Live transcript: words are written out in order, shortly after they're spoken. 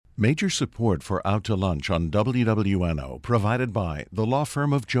Major support for Out to Lunch on WWNO provided by the law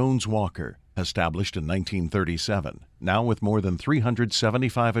firm of Jones Walker, established in 1937, now with more than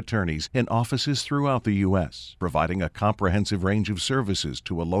 375 attorneys in offices throughout the U.S., providing a comprehensive range of services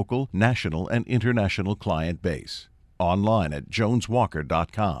to a local, national, and international client base. Online at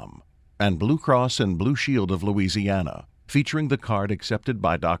joneswalker.com. And Blue Cross and Blue Shield of Louisiana, featuring the card accepted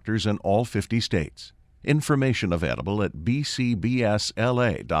by doctors in all 50 states. Information available at bcbsla.com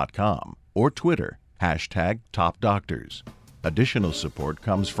or Twitter, #TopDoctors. Additional support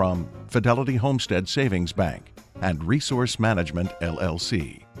comes from Fidelity Homestead Savings Bank and Resource Management,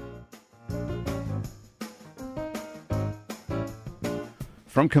 LLC.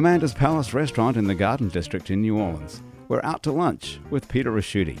 From Commander's Palace Restaurant in the Garden District in New Orleans, we're out to lunch with Peter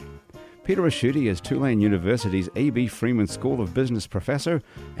Ricchiuti. Peter Ricchiuti is Tulane University's A.B. Freeman School of Business professor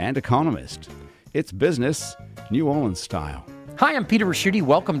and economist. It's business, New Orleans style. Hi, I'm Peter Ricchiuti.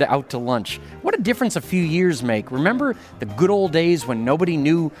 Welcome to Out to Lunch. What a difference a few years make. Remember the good old days when nobody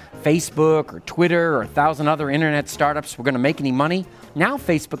knew Facebook or Twitter or 1,000 other internet startups were going to make any money? Now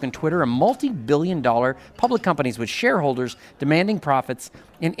Facebook and Twitter are multi-billion-dollar public companies with shareholders demanding profits,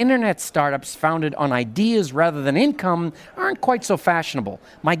 and internet startups founded on ideas rather than income aren't quite so fashionable.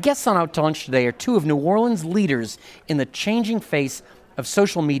 My guests on Out to Lunch today are two of New Orleans' leaders in the changing face of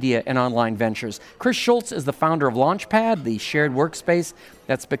social media and online ventures. Chris Schultz is the founder of Launchpad, the shared workspace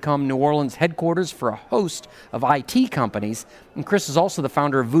that's become New Orleans' headquarters for a host of IT companies. And Chris is also the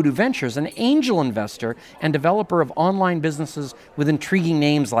founder of Voodoo Ventures, an angel investor and developer of online businesses with intriguing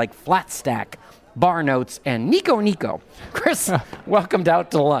names like Flatstack, Bar Notes, and Nico Nico. Chris, welcome to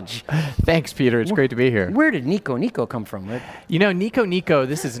Out to Lunch. Thanks, Peter. It's great to be here. Where did Nico Nico come from? You know, Nico Nico,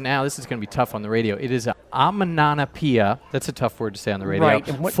 this is going to be tough on the radio. It is Amananapia, that's a tough word to say on the radio,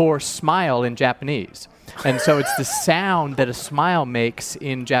 right. For smile in Japanese. And so it's the sound that a smile makes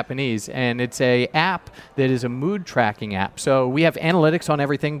in Japanese. And it's a app that is a mood tracking app. So we have analytics on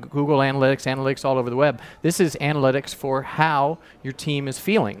everything, Google Analytics all over the web. This is analytics for how your team is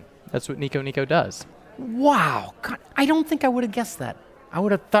feeling. That's what Nico Nico does. Wow. God, I don't think I would have guessed that. I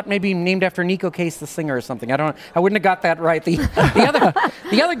would have thought maybe named after Nico Case, the singer or something. I wouldn't have got that right. The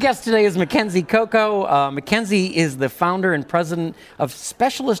other guest today is Mackenzie Coco. Mackenzie is the founder and president of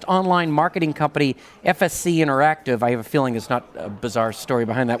specialist online marketing company FSC Interactive. I have a feeling it's not a bizarre story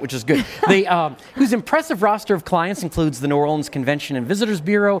behind that, which is good. Whose impressive roster of clients includes the New Orleans Convention and Visitors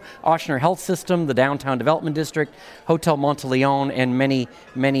Bureau, Ochsner Health System, the Downtown Development District, Hotel Monteleone, and many,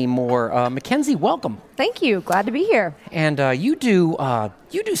 many more. Mackenzie, welcome. Thank you. Glad to be here. And you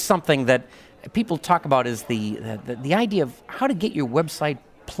do something that people talk about is the idea of how to get your website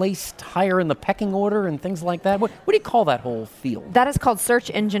placed higher in the pecking order and things like that. What do you call that whole field? That is called search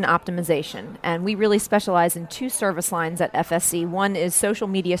engine optimization, and we really specialize in two service lines at FSC. One is social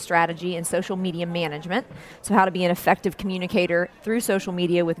media strategy and social media management, so how to be an effective communicator through social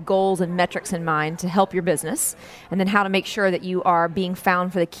media with goals and metrics in mind to help your business, and then how to make sure that you are being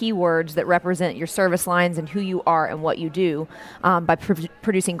found for the keywords that represent your service lines and who you are and what you do by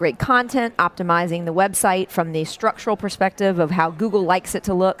producing great content, optimizing the website from the structural perspective of how Google likes it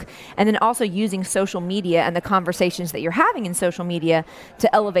to look, and then also using social media and the conversations that you're having in social media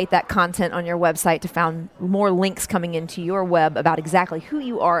to elevate that content on your website to find more links coming into your web about exactly who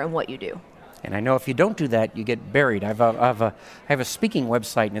you are and what you do. And I know if you don't do that, you get buried. I have a speaking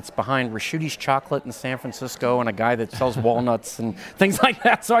website, and it's behind Ricchiuti's Chocolate in San Francisco and a guy that sells walnuts and things like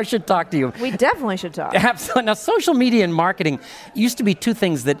that, so I should talk to you. We definitely should talk. Absolutely. Now, social media and marketing used to be two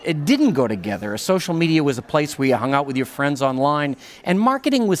things that didn't go together. Social media was a place where you hung out with your friends online, and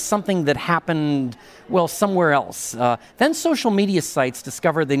marketing was something that happened, well, somewhere else. Then social media sites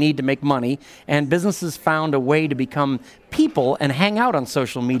discovered they need to make money, and businesses found a way to become people and hang out on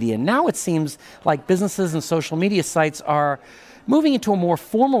social media. Now it seems like businesses and social media sites are moving into a more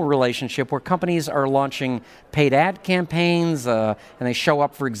formal relationship where companies are launching paid ad campaigns, and they show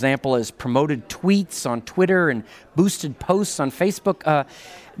up, for example, as promoted tweets on Twitter and boosted posts on Facebook.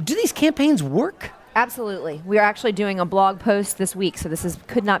 Do these campaigns work? Absolutely. We are actually doing a blog post this week, so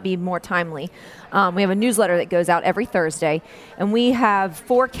could not be more timely. We have a newsletter that goes out every Thursday, and we have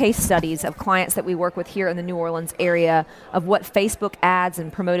 4 case studies of clients that we work with here in the New Orleans area of what Facebook ads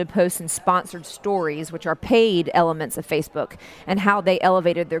and promoted posts and sponsored stories, which are paid elements of Facebook, and how they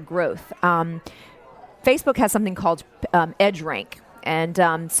elevated their growth. Facebook has something called EdgeRank.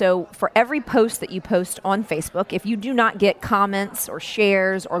 And so for every post that you post on Facebook, if you do not get comments or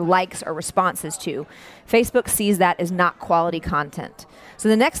shares or likes or responses to, Facebook sees that as not quality content. So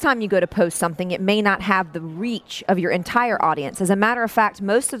the next time you go to post something, it may not have the reach of your entire audience. As a matter of fact,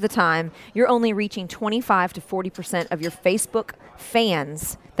 most of the time, you're only reaching 25 to 40% of your Facebook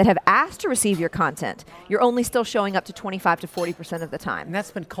fans that have asked to receive your content. You're only still showing up to 25 to 40% of the time. And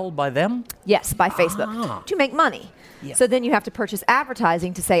that's been culled by them? Yes, by Facebook, to make money. Yes. So then you have to purchase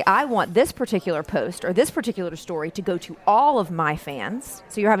advertising to say, I want this particular post or this particular story to go to all of my fans.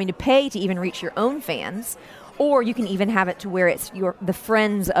 So you're having to pay to even reach your own fans. Or you can even have it to where it's the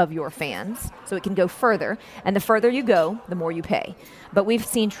friends of your fans, so it can go further. And the further you go, the more you pay. But we've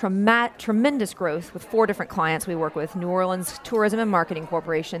seen tremendous growth with 4 different clients we work with: New Orleans Tourism and Marketing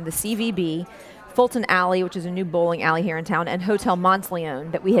Corporation, the CVB, Fulton Alley, which is a new bowling alley here in town, and Hotel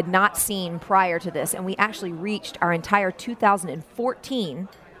Monteleone, that we had not seen prior to this. And we actually reached our entire 2014,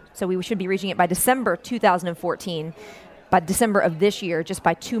 so we should be reaching it by December 2014, by December of this year, just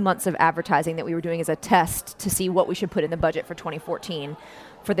by 2 months of advertising that we were doing as a test to see what we should put in the budget for 2014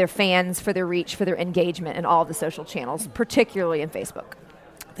 for their fans, for their reach, for their engagement in all of the social channels, particularly in Facebook.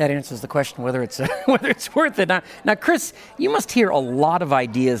 That answers the question whether it's whether it's worth it. Now, Chris, you must hear a lot of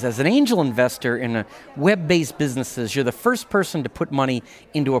ideas. As an angel investor in web-based businesses, you're the first person to put money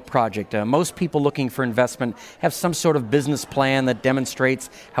into a project. Most people looking for investment have some sort of business plan that demonstrates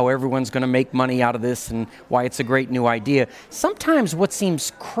how everyone's going to make money out of this and why it's a great new idea. Sometimes what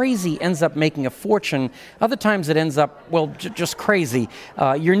seems crazy ends up making a fortune. Other times it ends up, well, just crazy.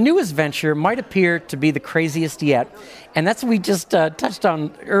 Your newest venture might appear to be the craziest yet. And that's what we just touched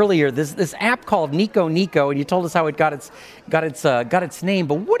on earlier. This app called Nico, and you told us how it got its name.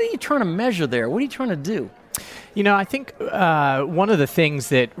 But what are you trying to measure there? What are you trying to do? You know, I think one of the things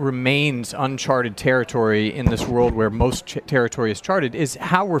that remains uncharted territory in this world where most territory is charted is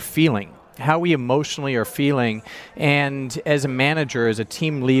how we're feeling, how we emotionally are feeling. And as a manager, as a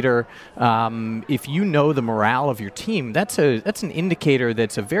team leader, if you know the morale of your team, that's an indicator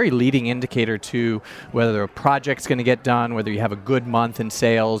that's a very leading indicator to whether a project's going to get done, whether you have a good month in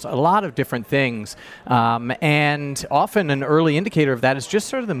sales, a lot of different things. And often an early indicator of that is just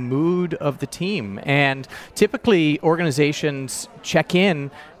sort of the mood of the team. And typically organizations check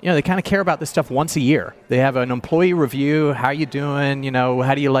in, they kind of care about this stuff once a year. They have an employee review, how you doing,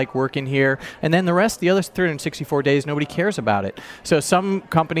 how do you like working here? And then the other 364 days, nobody cares about it. So some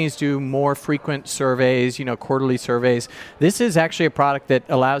companies do more frequent surveys, quarterly surveys. This is actually a product that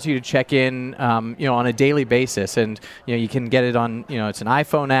allows you to check in, on a daily basis. And, you can get it on, it's an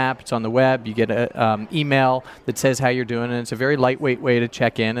iPhone app, it's on the web, you get an email that says how you're doing, and it's a very lightweight way to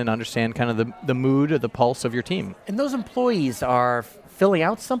check in and understand kind of the mood or the pulse of your team. And those employees are filling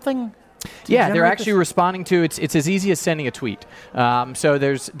out something? Yeah, they're actually responding to it's as easy as sending a tweet. So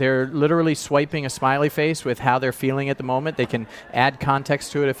they're literally swiping a smiley face with how they're feeling at the moment. They can add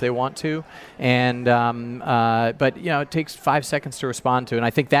context to it if they want to, and but it takes 5 seconds to respond to. And I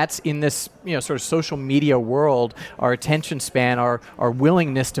think that's in this sort of social media world, our attention span, our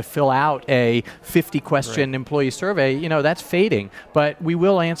willingness to fill out a 50-question employee survey, that's fading. But we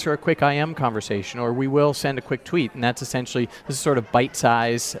will answer a quick IM conversation, or we will send a quick tweet, and that's essentially this sort of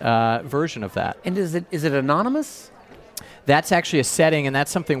bite-size version of that. And is it anonymous? That's actually a setting, and that's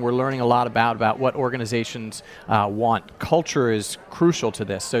something we're learning a lot about what organizations want. Culture is crucial to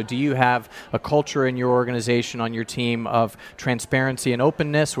this. So do you have a culture in your organization, on your team, of transparency and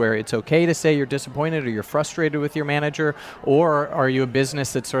openness where it's okay to say you're disappointed or you're frustrated with your manager? Or are you a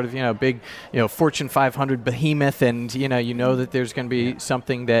business that's sort of, big, Fortune 500 behemoth, and, you know that there's going to be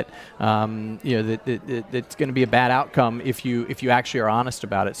something that, that's going to be a bad outcome if you actually are honest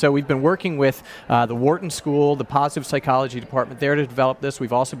about it. So we've been working with the Wharton School, the Positive Psychology department there to develop this.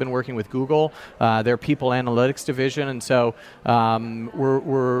 We've also been working with Google, their People Analytics division, and so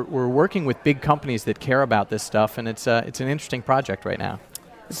we're working with big companies that care about this stuff, and it's an interesting project right now.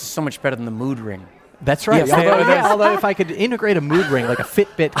 This is so much better than the mood ring. That's right. Yes. Although if I could integrate a mood ring, like a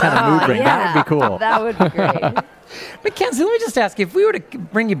Fitbit kind of mood ring, that would be cool. That would be great. Mackenzie, let me just ask you, if we were to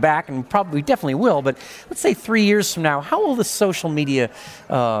bring you back, and we definitely will, but let's say 3 years from now, how will the social media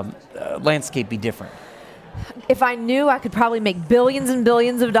landscape be different? If I knew, I could probably make billions and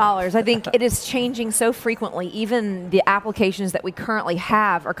billions of dollars. I think it is changing so frequently. Even the applications that we currently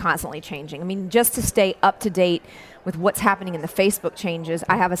have are constantly changing. I mean, just to stay up to date with what's happening in the Facebook changes,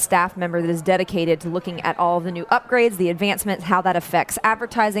 I have a staff member that is dedicated to looking at all the new upgrades, the advancements, how that affects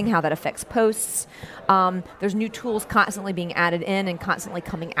advertising, how that affects posts. There's new tools constantly being added in and constantly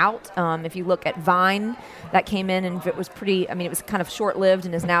coming out. If you look at Vine, that came in and it was it was kind of short-lived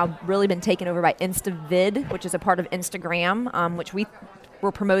and has now really been taken over by InstaVid, which is a part of Instagram, which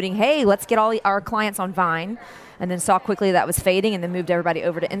we're promoting, hey, let's get all our clients on Vine, and then saw quickly that was fading and then moved everybody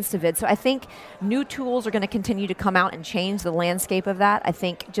over to InstaVid. So I think new tools are going to continue to come out and change the landscape of that. I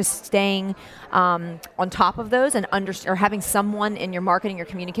think just staying on top of those and or having someone in your marketing or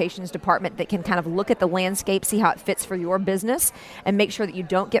communications department that can kind of look at the landscape, see how it fits for your business, and make sure that you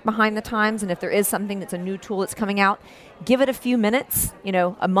don't get behind the times. And if there is something that's a new tool that's coming out, give it a few minutes,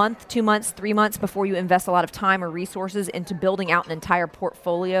 a month, 2 months, 3 months before you invest a lot of time or resources into building out an entire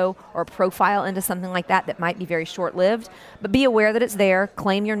portfolio or profile into something like that might be very short-lived. But be aware that it's there.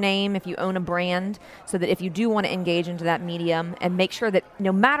 Claim your name if you own a brand, so that if you do want to engage into that medium, and make sure that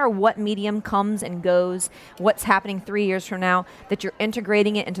no matter what medium comes and goes, what's happening 3 years from now, that you're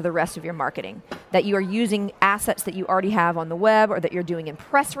integrating it into the rest of your marketing, that you are using assets that you already have on the web, or that you're doing in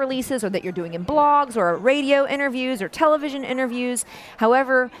press releases, or that you're doing in blogs or radio interviews or television interviews,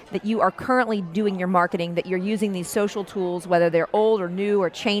 however that you are currently doing your marketing, that you're using these social tools, whether they're old or new or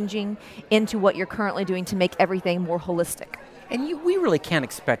changing, into what you're currently doing to make everything more holistic. And we really can't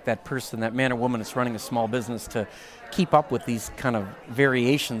expect that person, that man or woman that's running a small business, to keep up with these kind of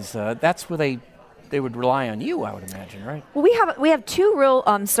variations. That's where they would rely on you, I would imagine, right? Well, we have two real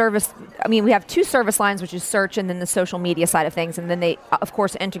we have two service lines, which is search and then the social media side of things, and then they, of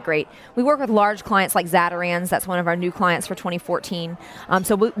course, integrate. We work with large clients like Zatarans. That's one of our new clients for 2014.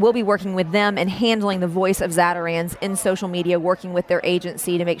 So we'll be working with them and handling the voice of Zatarans in social media, working with their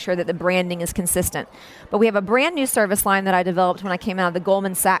agency to make sure that the branding is consistent. But we have a brand new service line that I developed when I came out of the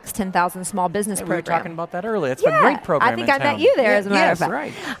Goldman Sachs 10,000 Small Business Program. We were talking about that earlier. It's a great program. I think I met you there, as a matter of fact.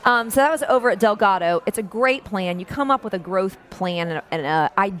 Right. So that was over at Delgado. It's a great plan. You come up with a growth plan and an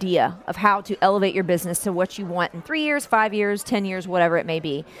idea of how to elevate your business to what you want in 3 years, 5 years, 10 years, whatever it may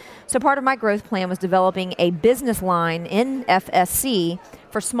be. So part of my growth plan was developing a business line in FSC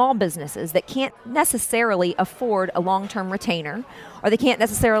for small businesses that can't necessarily afford a long-term retainer, or they can't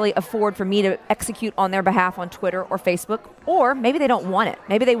necessarily afford for me to execute on their behalf on Twitter or Facebook, or maybe they don't want it.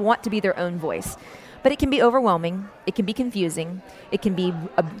 Maybe they want to be their own voice. But it can be overwhelming, it can be confusing, it can be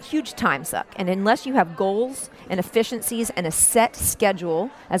a huge time suck. And unless you have goals and efficiencies and a set schedule,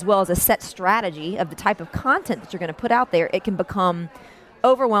 as well as a set strategy of the type of content that you're going to put out there, it can become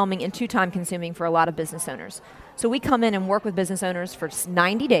overwhelming and too time consuming for a lot of business owners. So we come in and work with business owners for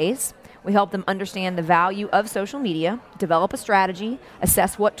 90 days. We help them understand the value of social media, develop a strategy,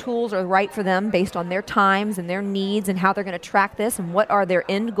 assess what tools are right for them based on their times and their needs, and how they're going to track this and what are their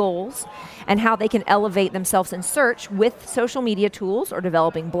end goals, and how they can elevate themselves in search with social media tools, or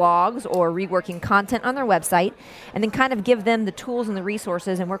developing blogs, or reworking content on their website, and then kind of give them the tools and the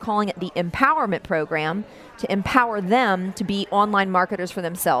resources, and we're calling it the Empowerment Program, to empower them to be online marketers for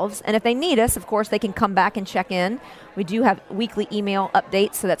themselves. And if they need us, of course, they can come back and check in. We do have weekly email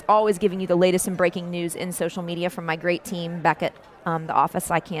updates, so that's always giving you the latest and breaking news in social media from my great team back at the office.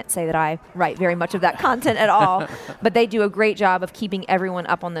 I can't say that I write very much of that content at all, but they do a great job of keeping everyone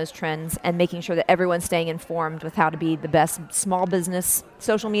up on those trends and making sure that everyone's staying informed with how to be the best small business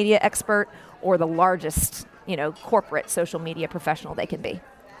social media expert, or the largest, corporate social media professional they can be.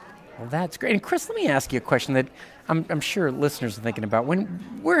 Well, that's great. And Chris, let me ask you a question that I'm sure listeners are thinking about.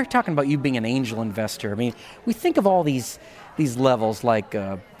 When we're talking about you being an angel investor, I mean, we think of all these levels, like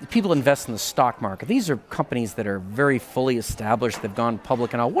people invest in the stock market. These are companies that are very fully established. They've gone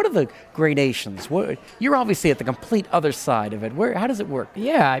public and all. What are the gradations? You're obviously at the complete other side of it. How does it work?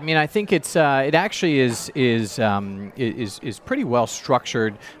 Yeah, I mean, I think it actually is pretty well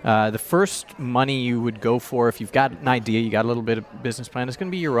structured. The first money you would go for, if you've got an idea, you got a little bit of business plan, it's going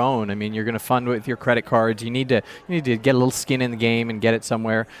to be your own. I mean, you're going to fund with your credit cards. You need to get a little skin in the game and get it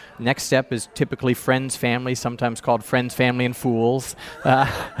somewhere. Next step is typically friends, family, sometimes called friends, family, and fools.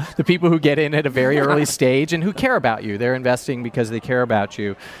 The people who get in at a very early stage and who care about you. They're investing because they care about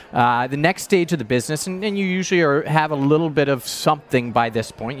you. The next stage of the business, and you usually have a little bit of something by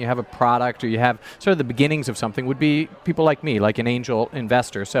this point. You have a product, or you have sort of the beginnings of something, would be people like me, like an angel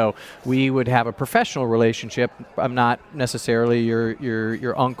investor. So we would have a professional relationship. I'm not necessarily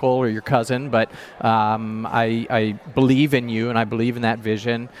your uncle or your cousin, but I believe in you, and I believe in that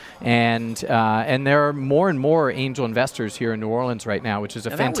vision. And there are more and more angel investors here in New Orleans right now, which is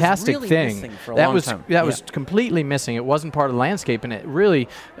a fantastic really thing. missing for a long time. That was completely missing. It wasn't part of the landscape, and it really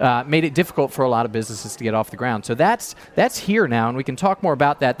made it difficult for a lot of businesses to get off the ground. So that's here now, and we can talk more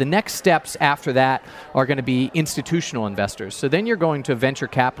about that. The next steps after that are going to be institutional investors. So then you're going to a venture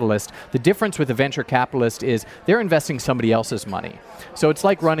capitalist. The difference with a venture capitalist is they're investing somebody else's money. So it's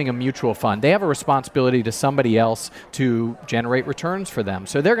like running a mutual fund. They have a responsibility to somebody else to generate returns for them.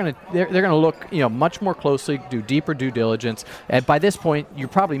 So they're going to look, much more closely, do deeper due diligence. And by this point, you're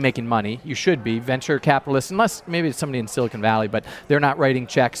probably making money. You should be. Venture capitalists, unless maybe it's somebody in Silicon Valley, but they're not writing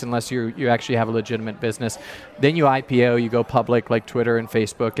checks unless you actually have a legitimate business. Then you IPO, you go public like Twitter and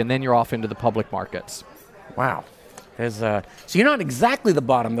Facebook, and then you're off into the public markets. Wow. So you're not exactly the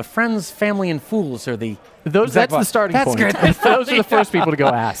bottom. The friends, family, and fools are the... That's the starting point. That's good. Those are the first people to go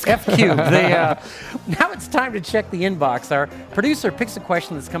ask. F-Cube. Now it's time to check the inbox. Our producer picks a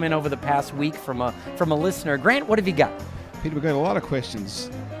question that's come in over the past week from a listener. Grant, what have you got? Peter, we got a lot of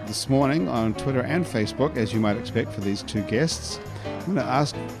questions this morning on Twitter and Facebook, as you might expect for these two guests. I'm going to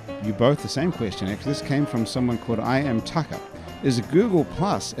ask you both the same question. Actually, this came from someone called I Am Tucker. Is Google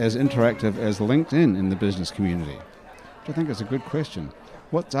Plus as interactive as LinkedIn in the business community? Which I think is a good question.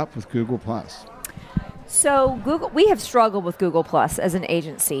 What's up with Google Plus? So we have struggled with Google Plus as an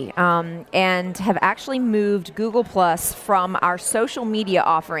agency and have actually moved Google Plus from our social media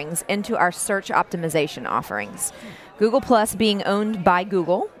offerings into our search optimization offerings. Google Plus being owned by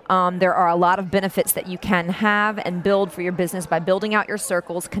Google, there are a lot of benefits that you can have and build for your business by building out your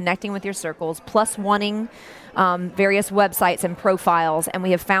circles, connecting with your circles, plus wanting various websites and profiles. And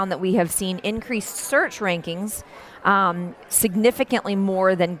we have found that we have seen increased search rankings significantly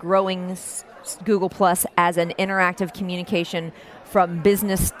more than growing Google Plus as an interactive communication from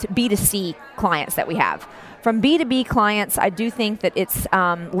business to B2C clients that we have. From B2B clients, I do think that it's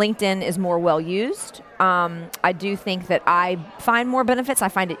LinkedIn is more well used. I do think that I find more benefits. I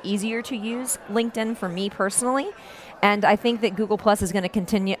find it easier to use LinkedIn for me personally. And I think that Google Plus is going to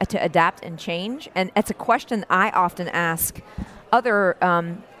continue to adapt and change. And it's a question I often ask other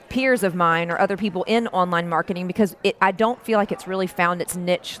peers of mine or other people in online marketing because I don't feel like it's really found its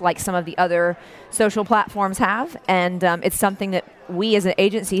niche like some of the other social platforms have. And it's something that we as an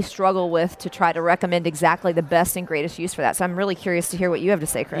agency struggle with to try to recommend exactly the best and greatest use for that. So I'm really curious to hear what you have to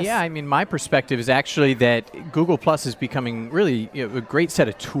say, Chris. Yeah, I mean, my perspective is actually that Google Plus is becoming really a great set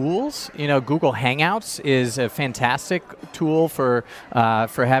of tools. Google Hangouts is a fantastic tool for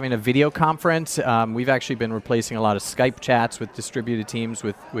having a video conference. We've actually been replacing a lot of Skype chats with distributed teams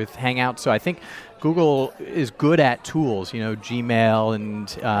with Hangouts. So I think Google is good at tools, Gmail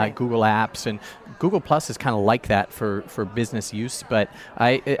and Google Apps, and Google Plus is kind of like that for business use. But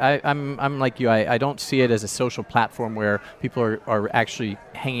I'm like you. I don't see it as a social platform where people are actually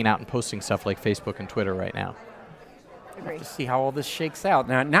hanging out and posting stuff like Facebook and Twitter right now. We'll have to see how all this shakes out.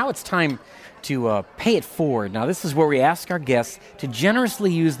 Now it's time to pay it forward. Now, this is where we ask our guests to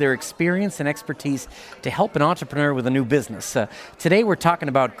generously use their experience and expertise to help an entrepreneur with a new business. Today, we're talking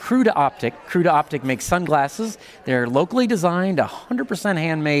about Crew to Optic. Crew to Optic makes sunglasses. They're locally designed, 100%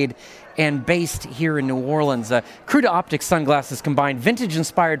 handmade, and based here in New Orleans. Crew to Optic sunglasses combine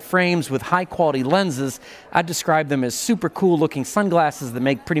vintage-inspired frames with high-quality lenses. I'd describe them as super cool-looking sunglasses that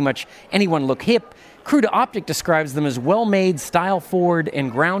make pretty much anyone look hip. Crew to Optic describes them as well-made, style-forward,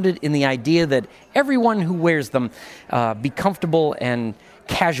 and grounded in the idea that everyone who wears them be comfortable and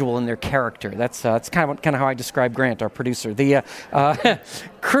casual in their character. That's kind of how I describe Grant, our producer. The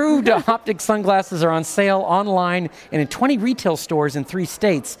Crew to Optic sunglasses are on sale online and in 20 retail stores in 3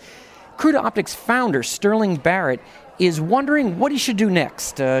 states. Crew to Optic's founder, Sterling Barrett, is wondering what he should do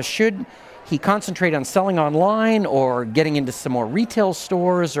next. Should he concentrate on selling online or getting into some more retail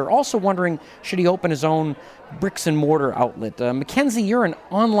stores, or also wondering, should he open his own bricks and mortar outlet? Mackenzie, you're an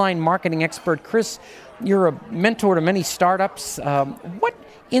online marketing expert. Chris, you're a mentor to many startups. What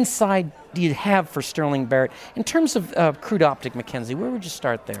insight do you have for Sterling Barrett? In terms of Crew to Optic, Mackenzie, where would you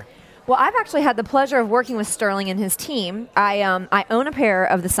start there? Well, I've actually had the pleasure of working with Sterling and his team. I own a pair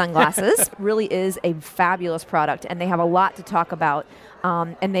of the sunglasses. Really is a fabulous product, and they have a lot to talk about.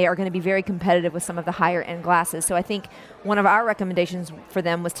 And they are going to be very competitive with some of the higher end glasses. So I think one of our recommendations for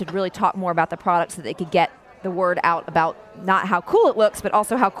them was to really talk more about the product so that they could get the word out about not how cool it looks, but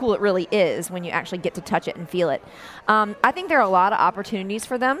also how cool it really is when you actually get to touch it and feel it. I think there are a lot of opportunities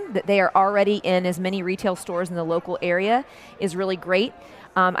for them. That they are already in as many retail stores in the local area is really great.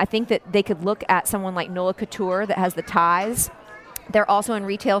 I think that they could look at someone like Nola Couture that has the ties. They're also in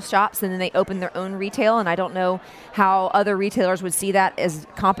retail shops, and then they open their own retail, and I don't know how other retailers would see that as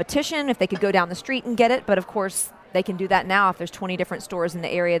competition, if they could go down the street and get it, but of course, they can do that now if there's 20 different stores in the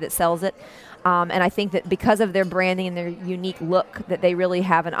area that sells it. And I think that because of their branding and their unique look, that they really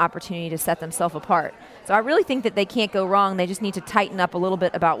have an opportunity to set themselves apart. So I really think that they can't go wrong. They just need to tighten up a little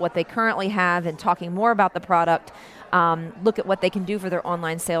bit about what they currently have and talking more about the product, look at what they can do for their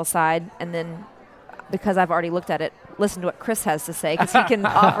online sales side, and then, because I've already looked at it, listen to what Chris has to say, because he can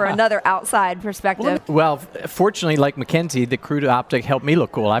offer another outside perspective. Well, fortunately, like Mackenzie, the Cruda Optic helped me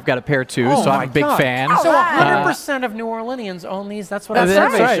look cool. I've got a pair too, so I'm a big fan. So 100% of New Orleanians own these. That's what our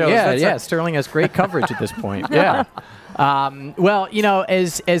survey right. shows. Yeah. Sterling has great coverage at this point. Yeah. Well,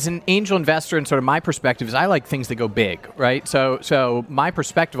 as an angel investor and sort of my perspective is I like things that go big, right? So my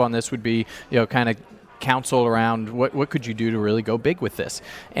perspective on this would be, kind of counsel around what could you do to really go big with this,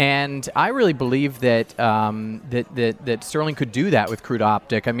 and I really believe that that Sterling could do that with Cruda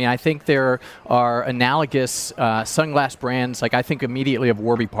Optic. I mean, I think there are analogous sunglass brands. Like I think immediately of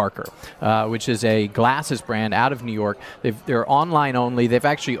Warby Parker, which is a glasses brand out of New York. They're online only. They've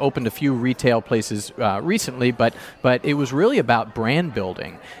actually opened a few retail places recently, but it was really about brand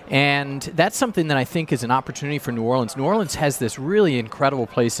building, and that's something that I think is an opportunity for New Orleans. New Orleans has this really incredible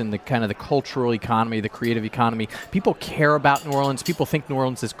place in the kind of the cultural economy, the creative economy. People care about New Orleans. People think New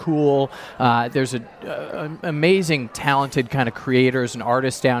Orleans is cool. There's amazing, talented kind of creators and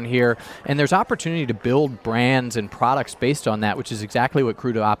artists down here, and there's opportunity to build brands and products based on that, which is exactly what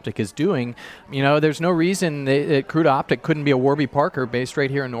Cruda Optic is doing. There's no reason that Cruda Optic couldn't be a Warby Parker based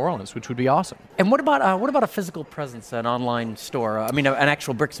right here in New Orleans, which would be awesome. And what about a physical presence, an online store? I mean, an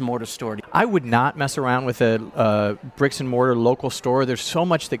actual bricks and mortar store? I would not mess around with a bricks and mortar local store. There's so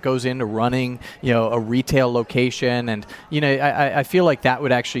much that goes into running, a retail location, and I feel like that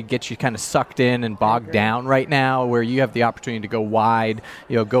would actually get you kind of sucked in and bogged down right now, where you have the opportunity to go wide,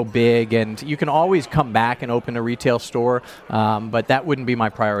 go big, and you can always come back and open a retail store, but that wouldn't be my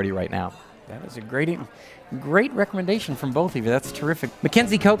priority right now. That is a great recommendation from both of you. That's terrific.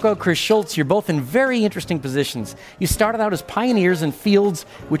 Mackenzie Coco, Chris Schultz, you're both in very interesting positions. You started out as pioneers in fields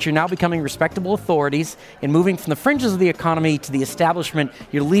which are now becoming respectable authorities, and moving from the fringes of the economy to the establishment,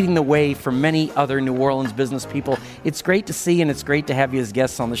 you're leading the way for many other New Orleans business people. It's great to see, and it's great to have you as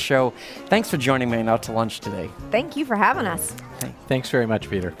guests on the show. Thanks for joining me on Out to Lunch today. Thank you for having us. Thanks very much,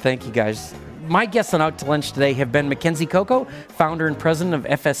 Peter. Thank you, guys. My guests on Out to Lunch today have been Mackenzie Coco, founder and president of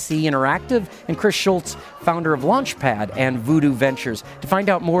FSC Interactive, and Chris Schultz, founder of Launchpad and Voodoo Ventures. To find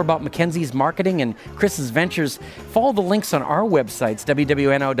out more about Mackenzie's marketing and Chris's ventures, follow the links on our websites,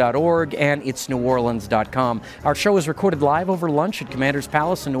 WWNO.org and itsneworleans.com. Our show is recorded live over lunch at Commander's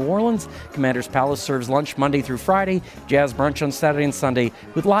Palace in New Orleans. Commander's Palace serves lunch Monday through Friday, jazz brunch on Saturday and Sunday,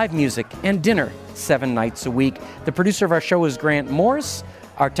 with live music and dinner 7 nights a week. The producer of our show is Grant Morris.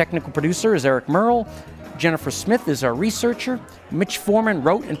 Our technical producer is Eric Merle. Jennifer Smith is our researcher. Mitch Foreman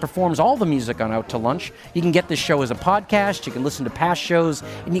wrote and performs all the music on Out to Lunch. You can get this show as a podcast, you can listen to past shows,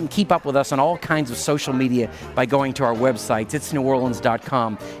 and you can keep up with us on all kinds of social media by going to our websites,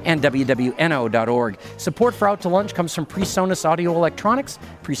 itsneworleans.com and WWNO.org. Support for Out to Lunch comes from PreSonus Audio Electronics.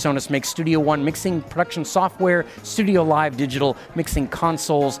 PreSonus makes Studio One mixing production software, Studio Live digital mixing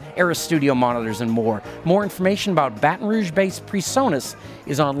consoles, Era Studio monitors, and more. More information about Baton Rouge-based PreSonus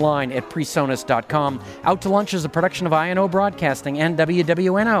is online at presonus.com. Out to Lunch is a production of INO Broadcasting and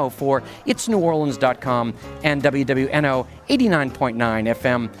WWNO for itsneworleans.com and WWNO 89.9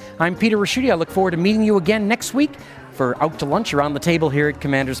 FM. I'm Peter Ricchiuti. I look forward to meeting you again next week for Out to Lunch around the table here at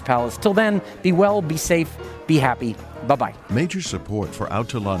Commander's Palace. Till then, be well, be safe, be happy. Bye-bye. Major support for Out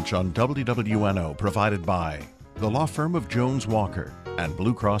to Lunch on WWNO provided by the law firm of Jones Walker and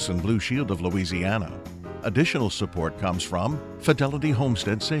Blue Cross and Blue Shield of Louisiana. Additional support comes from Fidelity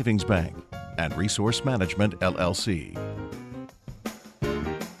Homestead Savings Bank and Resource Management, LLC.